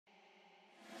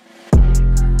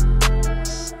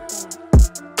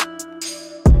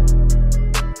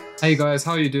Hey guys,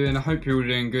 how are you doing? I hope you're all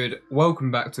doing good. Welcome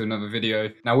back to another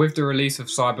video. Now, with the release of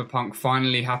Cyberpunk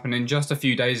finally happening just a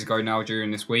few days ago now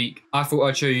during this week, I thought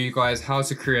I'd show you guys how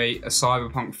to create a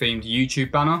Cyberpunk themed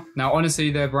YouTube banner. Now, honestly,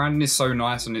 their branding is so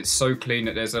nice and it's so clean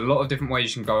that there's a lot of different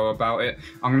ways you can go about it.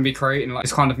 I'm going to be creating like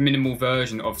this kind of minimal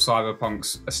version of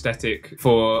Cyberpunk's aesthetic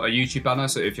for a YouTube banner.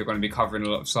 So if you're going to be covering a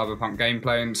lot of Cyberpunk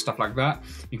gameplay and stuff like that,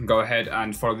 you can go ahead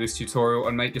and follow this tutorial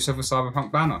and make yourself a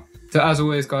Cyberpunk banner. So as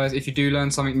always guys, if you do learn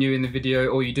something new in the video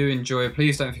or you do enjoy,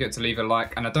 please don't forget to leave a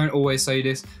like. And I don't always say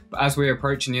this, but as we're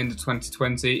approaching the end of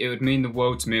 2020, it would mean the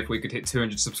world to me if we could hit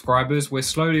 200 subscribers. We're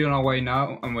slowly on our way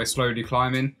now and we're slowly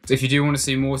climbing. So if you do want to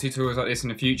see more tutorials like this in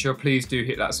the future, please do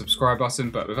hit that subscribe button.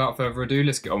 But without further ado,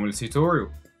 let's get on with the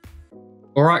tutorial.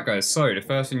 Alright guys, so the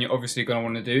first thing you're obviously going to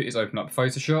want to do is open up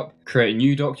Photoshop, create a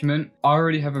new document. I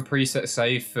already have a preset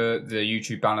saved for the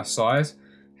YouTube banner size.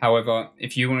 However,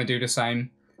 if you want to do the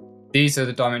same, these are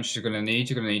the dimensions you're going to need.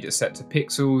 You're going to need it set to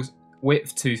pixels,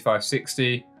 width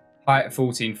 2560, height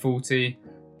 1440,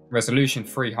 resolution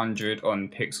 300 on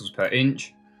pixels per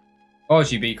inch,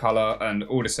 RGB color, and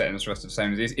all the settings are the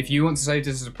same as this. If you want to save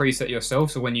this as a preset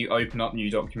yourself, so when you open up new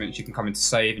documents, you can come into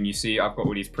save and you see I've got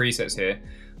all these presets here.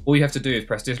 All you have to do is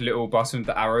press this little button,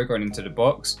 the arrow going into the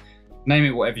box, name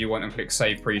it whatever you want and click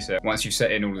save preset once you've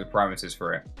set in all the parameters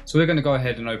for it. So we're going to go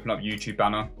ahead and open up YouTube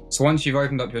banner. So once you've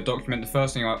opened up your document, the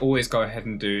first thing I always go ahead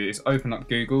and do is open up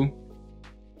Google,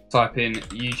 type in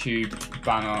YouTube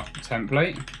banner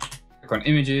template, click on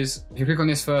images. If you click on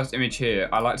this first image here,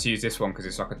 I like to use this one because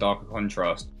it's like a darker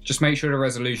contrast. Just make sure the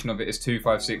resolution of it is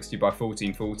 2560 by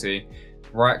 1440.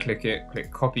 Right click it,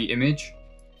 click copy image,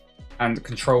 and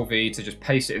Control V to just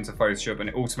paste it into Photoshop, and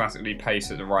it automatically pastes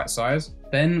at the right size.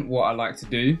 Then what I like to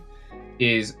do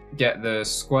is get the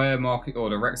square marquee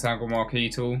or the rectangle marquee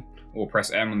tool, or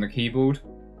press M on the keyboard.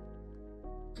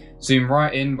 Zoom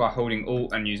right in by holding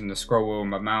Alt and using the scroll wheel on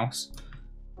my mouse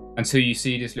until you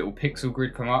see this little pixel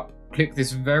grid come up. Click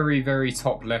this very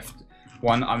top left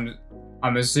one.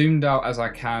 I'm as zoomed out as I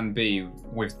can be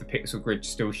with the pixel grid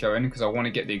still showing because I want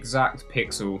to get the exact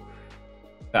pixel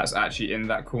that's actually in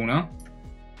that corner.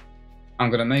 I'm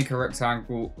going to make a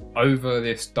rectangle over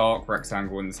this dark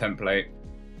rectangle in the template,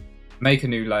 make a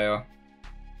new layer,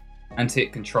 and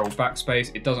hit Control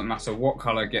Backspace. It doesn't matter what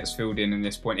color gets filled in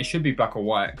this point. It should be black or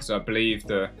white because I believe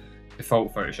the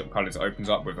default Photoshop colors opens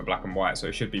up with a black and white, so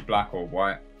it should be black or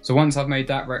white. So once I've made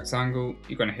that rectangle,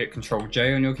 you're going to hit Control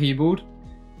J on your keyboard,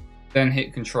 then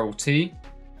hit Control T,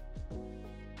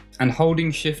 and holding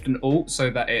Shift and Alt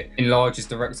so that it enlarges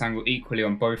the rectangle equally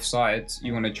on both sides,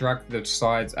 you want to drag the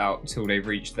sides out till they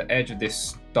reach the edge of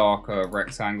this darker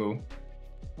rectangle,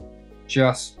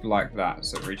 just like that.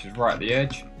 So it reaches right at the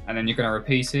edge, and then you're going to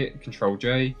repeat it, Control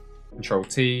J, Control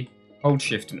T, hold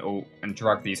Shift and Alt, and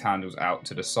drag these handles out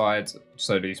to the sides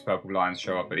so these purple lines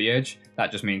show up at the edge.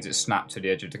 That just means it's snapped to the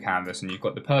edge of the canvas and you've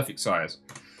got the perfect size.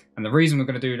 And the reason we're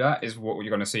going to do that is what you're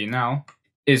going to see now.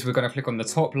 Is we're going to click on the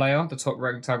top layer, the top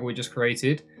rectangle we just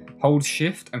created, hold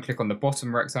Shift and click on the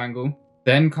bottom rectangle,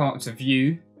 then come up to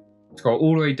View, scroll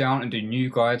all the way down and do New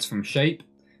Guides from Shape.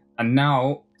 And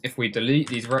now, if we delete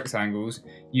these rectangles,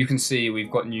 you can see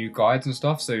we've got new guides and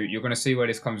stuff. So you're going to see where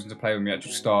this comes into play when we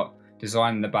actually start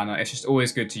designing the banner. It's just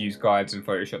always good to use guides in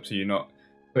Photoshop so you're not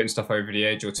putting stuff over the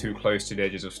edge or too close to the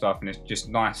edges of stuff. And it's just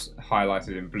nice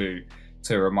highlighted in blue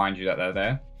to remind you that they're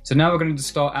there. So now we're going to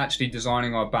start actually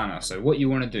designing our banner. So what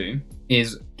you want to do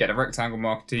is get a rectangle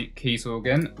marquee tool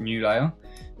again, new layer.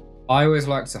 I always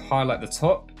like to highlight the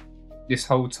top, this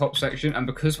whole top section, and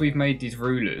because we've made these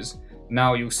rulers,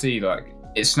 now you'll see like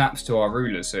it snaps to our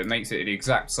rulers, so it makes it the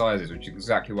exact sizes, which is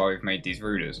exactly why we've made these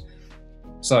rulers.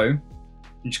 So I'm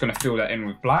just going to fill that in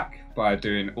with black by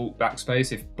doing Alt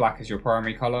Backspace if black is your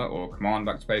primary color, or Command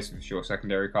Backspace if it's your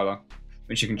secondary color,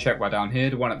 which you can check by down here.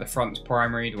 The one at the front's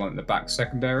primary, the one at the back's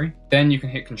secondary. Then you can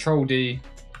hit Control D,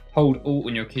 hold Alt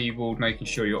on your keyboard, making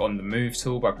sure you're on the Move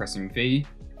tool by pressing V.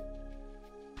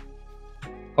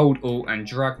 Hold Alt and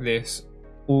drag this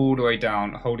all the way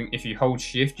down. If you hold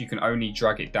Shift, you can only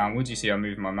drag it downwards. You see I'm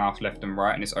moving my mouse left and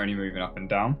right and it's only moving up and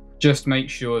down. Just make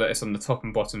sure that it's on the top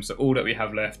and bottom, so all that we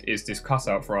have left is this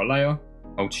cutout for our layer.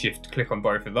 Hold Shift, click on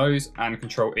both of those, and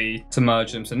Control E to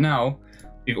merge them. So now,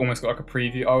 you've almost got like a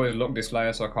preview. I always lock this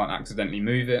layer so I can't accidentally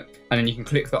move it. And then you can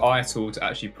click the eye tool to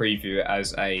actually preview it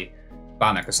as a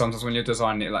banner. Because sometimes when you're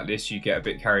designing it like this, you get a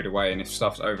bit carried away. And if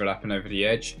stuff's overlapping over the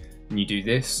edge and you do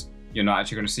this, you're not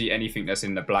actually going to see anything that's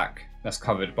in the black that's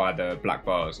covered by the black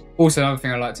bars. Also, another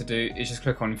thing I like to do is just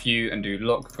click on View and do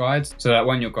Lock Guides. So that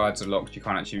when your guides are locked, you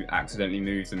can't actually accidentally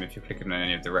move them if you're clicking on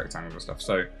any of the rectangles and stuff.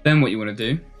 So then what you want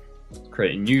to do,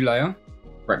 create a new layer,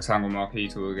 rectangle marquee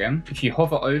tool again. If you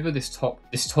hover over this top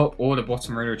or the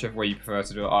bottom, really, whichever way you prefer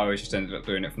to do it, I always just ended up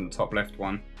doing it from the top left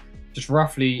one. Just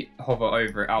roughly hover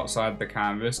over it outside the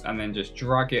canvas and then just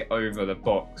drag it over the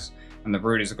box, and the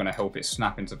rulers are going to help it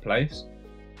snap into place.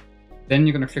 Then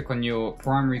you're going to click on your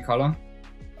primary color,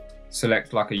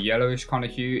 select like a yellowish kind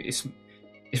of hue.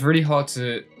 It's really hard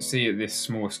to see at this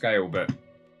small scale, but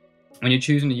when you're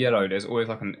choosing a yellow, there's always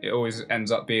it always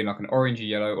ends up being like an orangey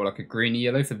yellow or like a greeny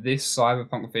yellow. For this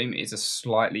cyberpunk theme, it's a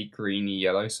slightly greeny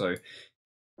yellow. So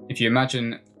if you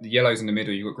imagine the yellow's in the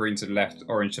middle, you've got green to the left,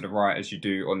 orange to the right, as you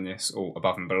do on this, or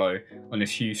above and below, on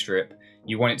this hue strip.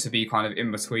 You want it to be kind of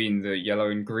in between the yellow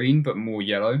and green, but more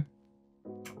yellow.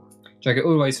 Drag it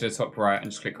all the way to the top right and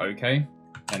just click OK.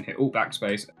 And hit Alt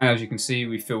Backspace, and as you can see,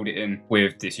 we filled it in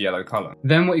with this yellow color.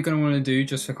 Then what you're going to want to do,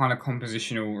 just for kind of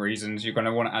compositional reasons, you're going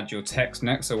to want to add your text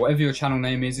next. So whatever your channel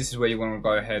name is, this is where you want to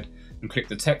go ahead and click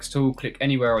the text tool, click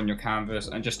anywhere on your canvas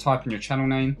and just type in your channel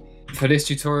name. For this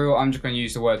tutorial, I'm just going to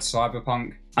use the word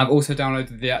Cyberpunk. I've also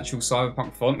downloaded the actual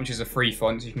Cyberpunk font, which is a free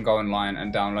font, so you can go online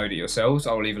and download it yourselves.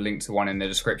 I'll leave a link to one in the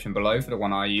description below for the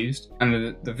one I used.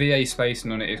 And the VA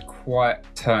spacing on it is quite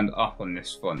turned up on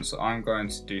this font, so I'm going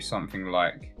to do something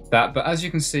like that. But as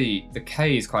you can see, the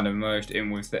K is kind of merged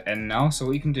in with the N now. So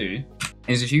what you can do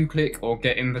is if you click or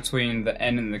get in between the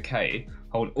N and the K,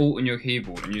 hold Alt on your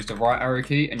keyboard and use the right arrow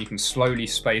key, and you can slowly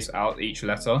space out each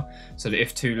letter so that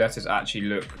if two letters actually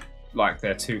look like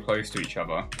they're too close to each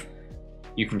other,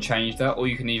 you can change that, or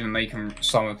you can even make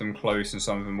some of them close and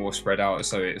some of them more spread out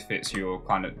so it fits your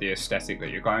kind of the aesthetic that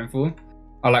you're going for.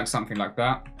 I like something like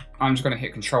that. I'm just going to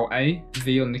hit Control A,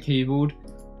 V on the keyboard,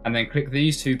 and then click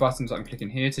these two buttons that I'm clicking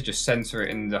here to just center it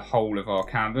in the whole of our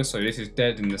canvas. So this is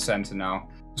dead in the center now,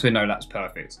 so we know that's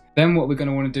perfect. Then what we're going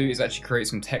to want to do is actually create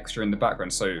some texture in the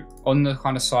background. So on the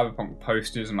kind of cyberpunk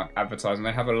posters and like advertising,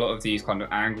 they have a lot of these kind of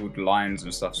angled lines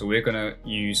and stuff. So we're going to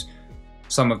use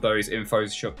some of those in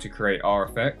Photoshop to create our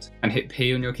effect, and hit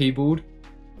P on your keyboard.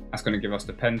 That's going to give us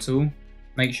the pen tool.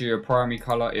 Make sure your primary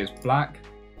color is black.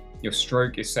 Your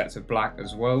stroke is set to black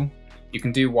as well. You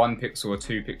can do 1 pixel or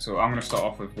 2 pixel. I'm going to start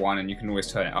off with 1, and you can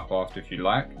always turn it up after if you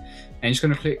like. And you're just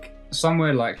going to click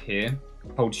somewhere like here,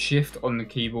 hold Shift on the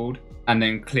keyboard, and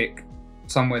then click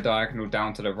somewhere diagonal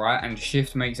down to the right, and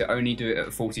Shift makes it only do it at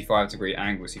a 45-degree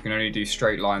angle. So you can only do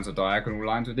straight lines or diagonal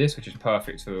lines with this, which is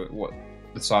perfect for what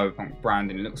the cyberpunk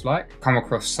branding looks like. Come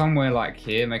across somewhere like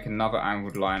here, make another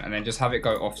angled line, and then just have it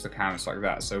go off the canvas like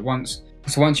that. So once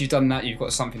you've done that, you've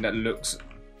got something that looks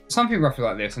something roughly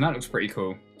like this, and that looks pretty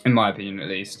cool, in my opinion at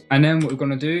least. And then what we're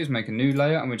going to do is make a new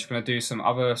layer, and we're just going to do some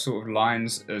other sort of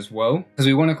lines as well, because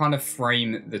we want to kind of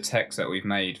frame the text that we've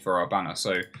made for our banner.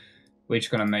 So we're just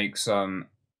going to make some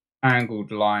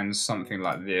angled lines, something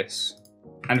like this.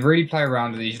 And really play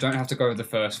around with these. You don't have to go with the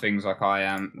first things like I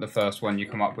am, the first one you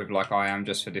come up with like I am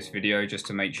just for this video, just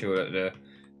to make sure that the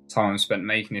time spent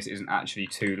making this isn't actually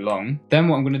too long. Then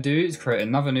what I'm going to do is create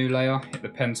another new layer, hit the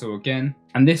pen tool again,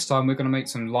 and this time we're going to make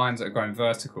some lines that are going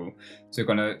vertical. So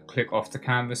we're going to click off the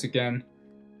canvas again,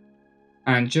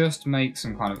 and just make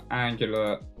some kind of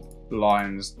angular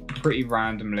lines pretty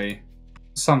randomly,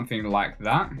 something like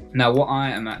that. Now what I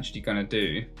am actually going to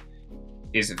do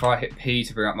is if I hit P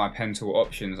to bring up my pen tool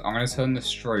options, I'm going to turn the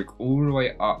stroke all the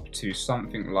way up to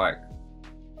something like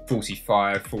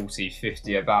 45, 40,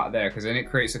 50, about there, because then it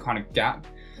creates a kind of gap.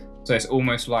 So it's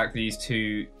almost like these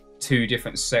two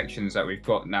different sections that we've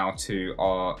got now to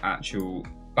our actual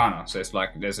banner. So it's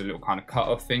like there's a little kind of cut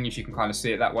off thing, if you can kind of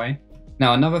see it that way.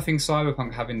 Now another thing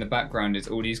Cyberpunk have in the background is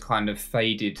all these kind of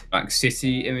faded like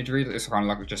city imagery that's kind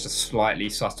of like just a slightly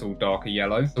subtle darker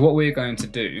yellow. So what we're going to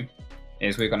do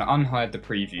is we're going to unhide the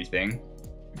preview thing.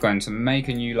 We're going to make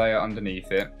a new layer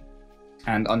underneath it,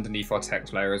 and underneath our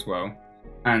text layer as well.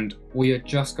 And we are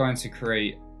just going to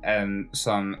create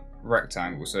some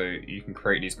rectangles. So you can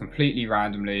create these completely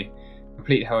randomly,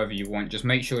 complete however you want. Just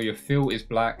make sure your fill is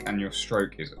black and your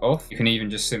stroke is off. You can even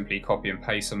just simply copy and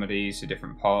paste some of these to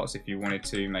different parts if you wanted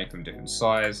to, make them different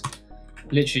size.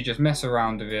 Literally just mess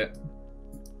around with it,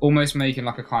 almost making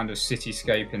like a kind of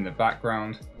cityscape in the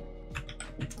background,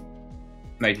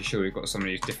 making sure we've got some of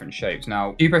these different shapes.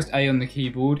 Now, if you press A on the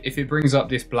keyboard, if it brings up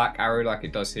this black arrow like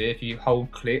it does here, if you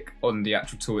hold click on the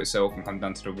actual tool itself and come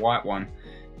down to the white one,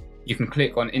 you can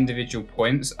click on individual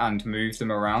points and move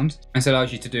them around. This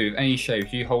allows you to do with any shape.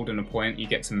 If you hold on a point, you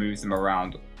get to move them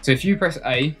around. So if you press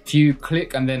A, if you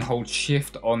click and then hold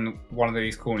shift on one of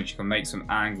these corners, you can make some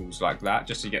angles like that,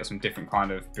 just to get some different kind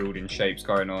of building shapes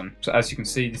going on. So as you can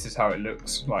see, this is how it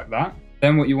looks like that.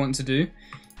 Then what you want to do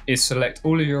is select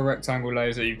all of your rectangle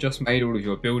layers that you've just made, all of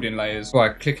your building layers, by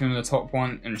clicking on the top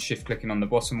one and shift clicking on the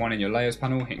bottom one in your layers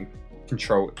panel, hitting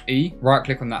Control E, right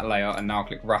click on that layer and now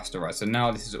click rasterize. So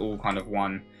now this is all kind of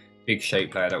one big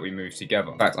shape layer that we move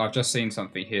together. In fact, I've just seen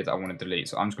something here that I want to delete,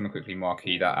 so I'm just going to quickly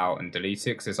marquee that out and delete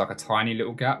it because there's like a tiny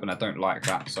little gap and I don't like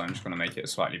that, so I'm just going to make it a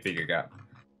slightly bigger gap.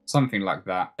 Something like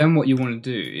that. Then what you want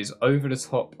to do is over the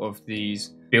top of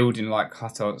these building like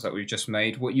cutouts that we've just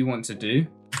made, what you want to do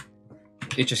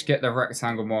is just get the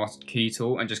rectangle marquee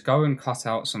tool and just go and cut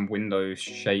out some window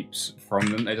shapes from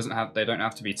them. They don't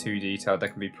have to be too detailed. They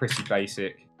can be pretty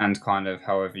basic and kind of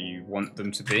however you want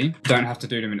them to be. Don't have to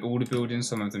do them in all the buildings.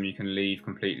 Some of them you can leave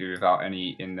completely without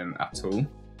any in them at all.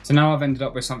 So now I've ended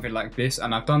up with something like this,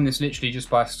 and I've done this literally just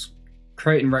by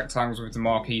creating rectangles with the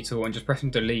marquee tool and just pressing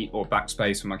delete or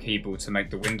backspace on my keyboard to make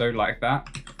the window like that,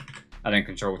 and then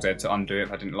Control Z to undo it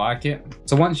if I didn't like it.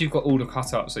 So once you've got all the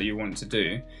cutouts that you want to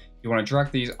do, you want to drag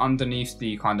these underneath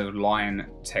the kind of line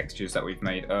textures that we've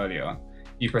made earlier.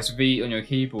 You press V on your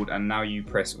keyboard and now you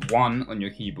press 1 on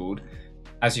your keyboard.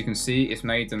 As you can see, it's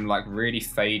made them like really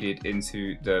faded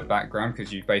into the background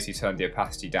because you've basically turned the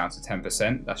opacity down to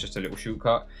 10%. That's just a little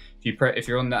shortcut. If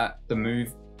you're on the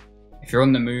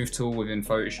move tool within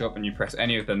Photoshop and you press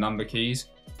any of the number keys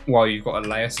while you've got a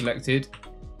layer selected,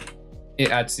 it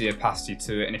adds the opacity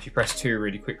to it, and if you press 2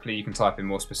 really quickly, you can type in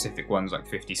more specific ones like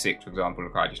 56, for example,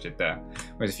 like I just did there.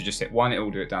 Whereas if you just hit 1, it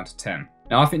will do it down to 10.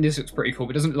 Now I think this looks pretty cool,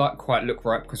 but it doesn't quite look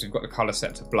right because we've got the color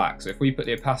set to black. So if we put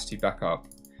the opacity back up,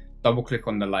 double click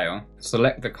on the layer,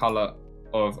 select the color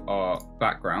of our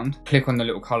background, click on the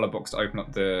little color box to open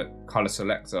up the color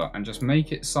selector, and just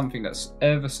make it something that's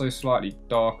ever so slightly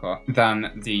darker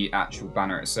than the actual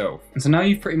banner itself. And so now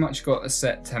you've pretty much got a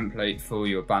set template for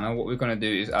your banner. What we're going to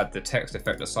do is add the text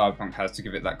effect that Cyberpunk has to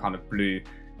give it that kind of blue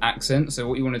accent. So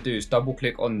what you want to do is double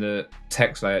click on the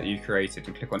text layer that you've created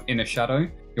and click on inner shadow.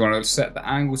 You want to set the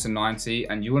angle to 90,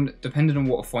 and you want, depending on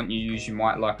what font you use, you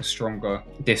might like a stronger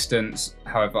distance.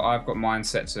 However, I've got mine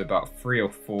set to about 3 or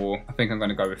 4. I think I'm going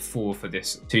to go with 4 for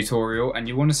this tutorial. And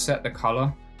you want to set the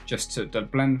color just to the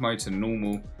blend mode to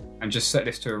normal, and just set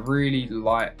this to a really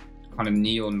light kind of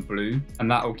neon blue, and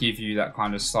that will give you that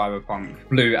kind of cyberpunk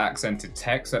blue accented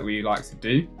text that we like to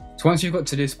do. So once you've got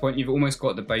to this point, you've almost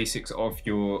got the basics of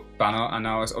your banner, and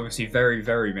now it's obviously very,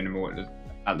 very minimal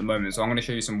at the moment. So I'm going to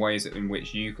show you some ways in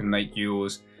which you can make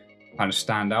yours kind of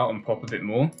stand out and pop a bit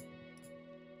more.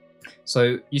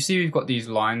 So you see we've got these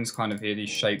lines kind of here, these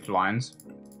shaped lines.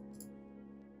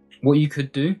 What you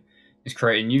could do is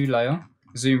create a new layer,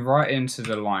 zoom right into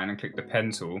the line and click the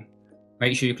pen tool.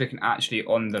 Make sure you're clicking actually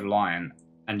on the line,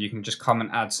 and you can just come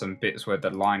and add some bits where the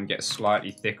line gets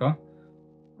slightly thicker.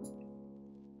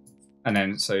 And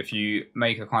then, so if you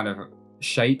make a kind of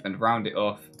shape and round it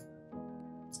off,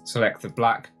 select the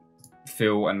black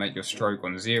fill and make your stroke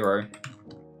on 0.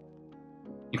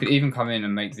 You could even come in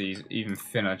and make these even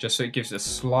thinner, just so it gives a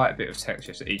slight bit of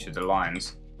texture to each of the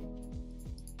lines.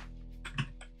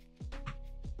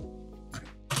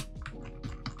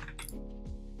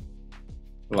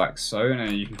 Like so, and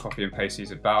then you can copy and paste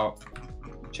these about,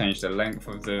 change the length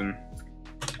of them,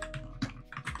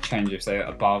 change if they're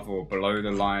above or below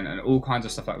the line, and all kinds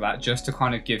of stuff like that, just to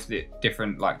kind of give it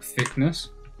different like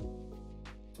thickness.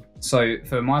 So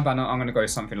for my banner, I'm going to go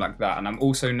something like that, and I'm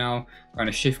also now going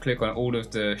to shift click on all of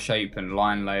the shape and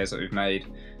line layers that we've made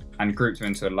and group them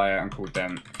into a layer and call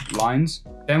them lines.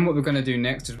 Then what we're going to do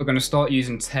next is we're going to start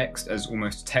using text as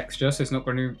almost texture, so it's not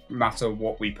going to matter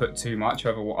what we put too much.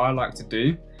 However, what I like to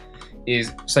do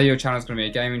is, say your channel is going to be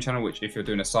a gaming channel, which if you're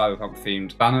doing a cyberpunk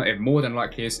themed banner, it more than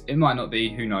likely is. It might not be,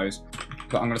 who knows,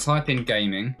 but I'm going to type in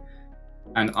gaming,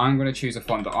 and I'm going to choose a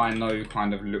font that I know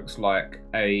kind of looks like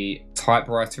a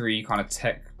typewriter-y kind of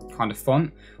tech kind of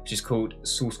font, which is called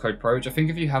Source Code Pro, which I think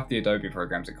if you have the Adobe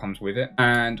programs, it comes with it.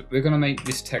 And we're going to make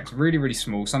this text really, really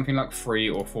small, something like 3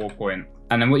 or 4 point.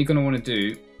 And then what you're going to want to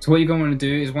do,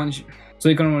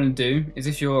 is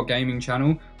if you're a gaming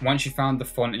channel, once you found the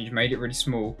font and you've made it really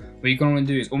small, what you're going to want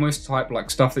to do is almost type like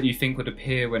stuff that you think would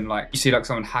appear when like you see like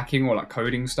someone hacking or like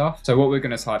coding stuff. So what we're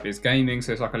going to type is gaming,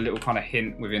 so it's like a little kind of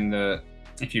hint within the,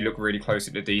 if you look really close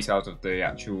at the details of the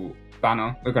actual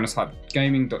banner, we're going to type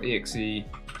gaming.exe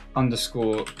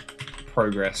underscore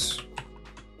progress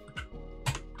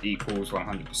equals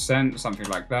 100%, something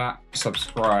like that.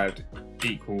 Subscribed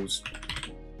equals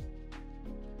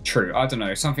true. I don't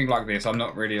know, something like this. I'm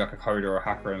not really like a coder or a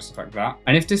hacker and stuff like that.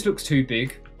 And if this looks too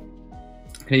big,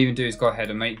 what you can even do is go ahead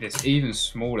and make this even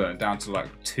smaller, down to like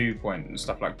 2 point and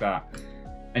stuff like that.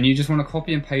 And you just want to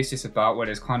copy and paste this about where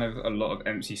there's kind of a lot of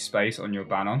empty space on your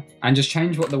banner, and just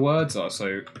change what the words are.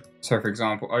 So for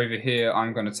example, over here,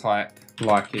 I'm going to type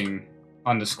liking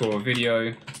underscore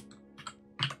video,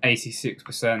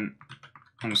 86%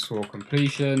 underscore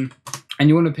completion. And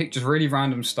you want to pick just really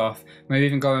random stuff, maybe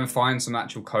even go and find some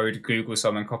actual code, Google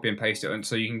some and copy and paste it, and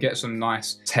so you can get some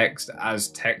nice text as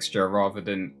texture rather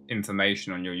than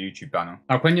information on your YouTube banner.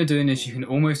 Now, when you're doing this, you can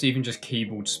almost even just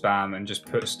keyboard spam and just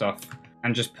put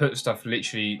stuff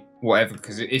literally whatever,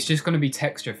 because it's just going to be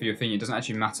texture for your thing. It doesn't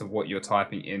actually matter what you're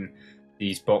typing in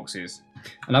these boxes.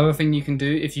 Another thing you can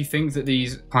do, if you think that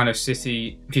these kind of if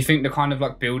you think the kind of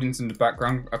like buildings in the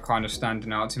background are kind of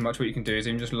standing out too much, what you can do is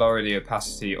even just lower the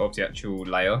opacity of the actual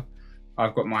layer.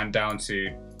 I've got mine down to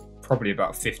probably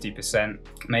about 50%,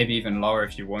 maybe even lower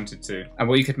if you wanted to. And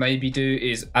what you could maybe do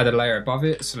is add a layer above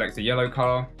it, select the yellow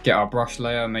color, get our brush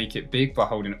layer, make it big by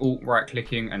holding Alt, right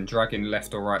clicking and dragging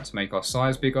left or right to make our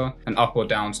size bigger, and up or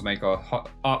down to make our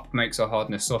up makes our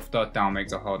hardness softer, down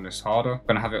makes our hardness harder. I'm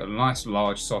gonna have it a nice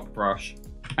large soft brush.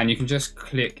 And you can just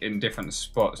click in different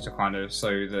spots to kind of so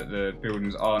that the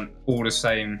buildings aren't all the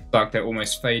same, like they're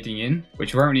almost fading in,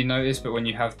 which you won't really notice, but when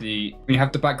you have the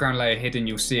background layer hidden,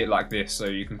 you'll see it like this, so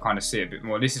you can kind of see it a bit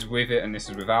more. This is with it and this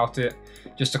is without it,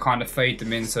 just to kind of fade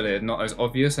them in so they're not as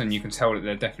obvious and you can tell that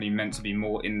they're definitely meant to be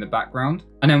more in the background.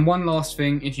 And then one last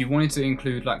thing, if you wanted to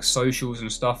include like socials and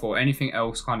stuff or anything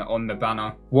else kind of on the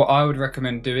banner, what I would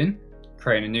recommend doing,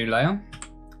 creating a new layer,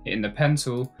 hitting the pen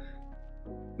tool,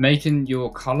 making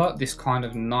your color this kind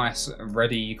of nice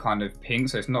reddy kind of pink,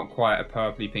 so it's not quite a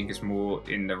purpley pink, it's more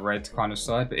in the red kind of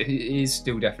side, but it is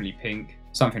still definitely pink,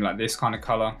 something like this kind of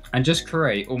color. And just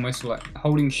create almost like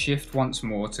holding shift once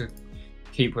more to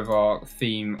keep with our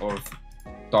theme of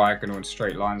diagonal and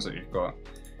straight lines that we've got.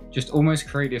 Just almost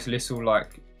create this little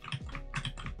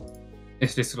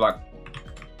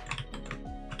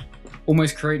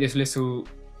almost create this little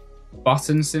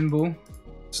button symbol,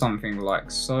 something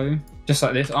like so. Just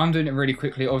like this. I'm doing it really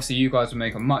quickly. Obviously you guys will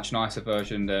make a much nicer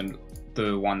version than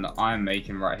the one that I'm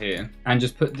making right here. And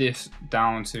just put this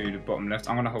down to the bottom left.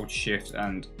 I'm going to hold shift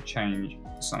and change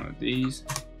some of these.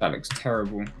 That looks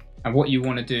terrible. And what you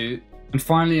want to do, and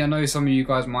finally, I know some of you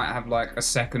guys might have like a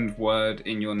second word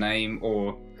in your name,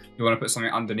 or you want to put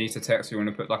something underneath the text, you want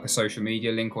to put like a social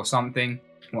media link or something.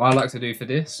 What I like to do for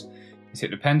this is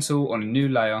hit the pen tool on a new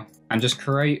layer and just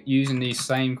create, using these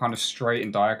same kind of straight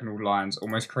and diagonal lines,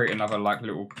 almost create another like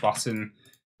little button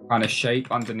kind of shape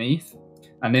underneath.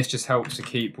 And this just helps to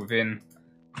keep within,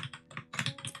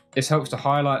 this helps to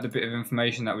highlight the bit of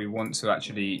information that we want to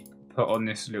actually put on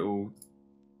this little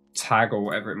tag or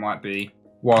whatever it might be,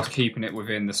 whilst keeping it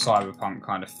within the cyberpunk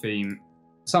kind of theme,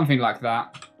 something like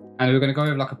that. And we're going to go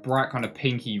with like a bright kind of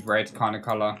pinky red kind of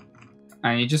color,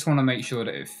 and you just want to make sure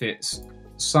that it fits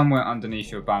somewhere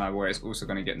underneath your banner where it's also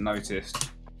going to get noticed,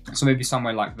 so maybe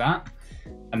somewhere like that.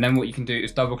 And then what you can do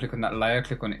is double click on that layer,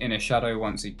 click on inner shadow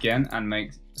once again, and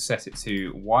set it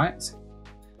to white.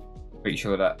 Make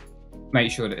sure that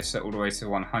it's set all the way to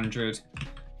 100.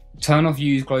 Turn off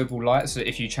use global light, so that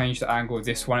if you change the angle of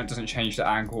this one, it doesn't change the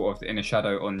angle of the inner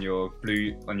shadow on your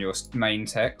main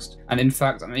text. And in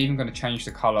fact, I'm even going to change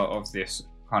the color of this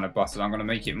kind of button. I'm going to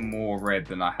make it more red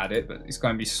than I had it, but it's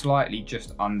going to be slightly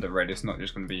just under red. It's not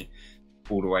just going to be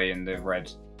all the way in the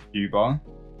red view bar.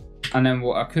 And then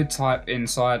what I could type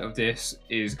inside of this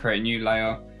is create a new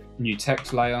layer, new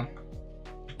text layer,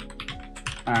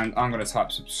 and I'm going to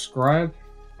type subscribe.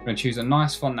 I'm going to choose a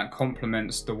nice font that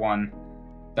complements the one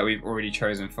that we've already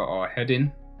chosen for our heading.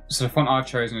 So the font I've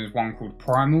chosen is one called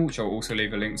Primal, which I'll also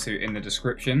leave a link to in the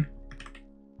description.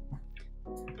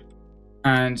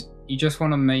 And you just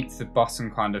want to make the button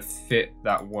kind of fit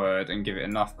that word and give it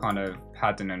enough kind of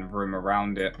padding and room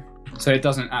around it, so it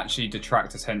doesn't actually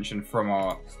detract attention from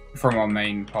our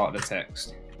main part of the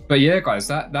text. But yeah guys,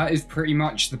 that is pretty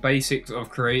much the basics of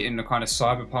creating the kind of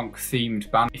cyberpunk themed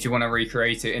banner if you want to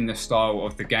recreate it in the style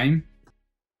of the game.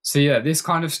 So yeah, this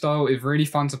kind of style is really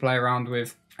fun to play around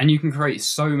with, and you can create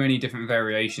so many different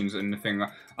variations in the thing.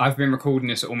 I've been recording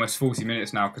this at almost 40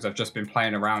 minutes now because I've just been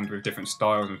playing around with different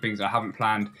styles and things I haven't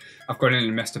planned. I've gone in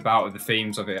and messed about with the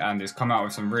themes of it, and it's come out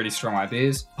with some really strong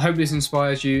ideas. I hope this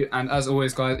inspires you, and as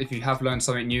always guys, if you have learned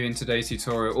something new in today's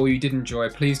tutorial or you did enjoy,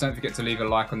 please don't forget to leave a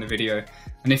like on the video.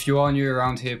 And if you are new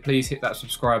around here, please hit that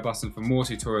subscribe button for more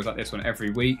tutorials like this one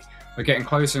every week. We're getting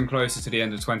closer and closer to the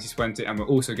end of 2020, and we're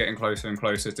also getting closer and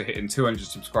closer to hitting 200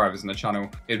 subscribers on the channel.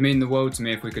 It'd mean the world to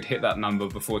me if we could hit that number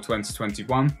before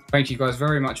 2021. Thank you guys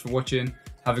very much for watching.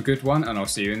 Have a good one, and I'll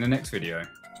see you in the next video.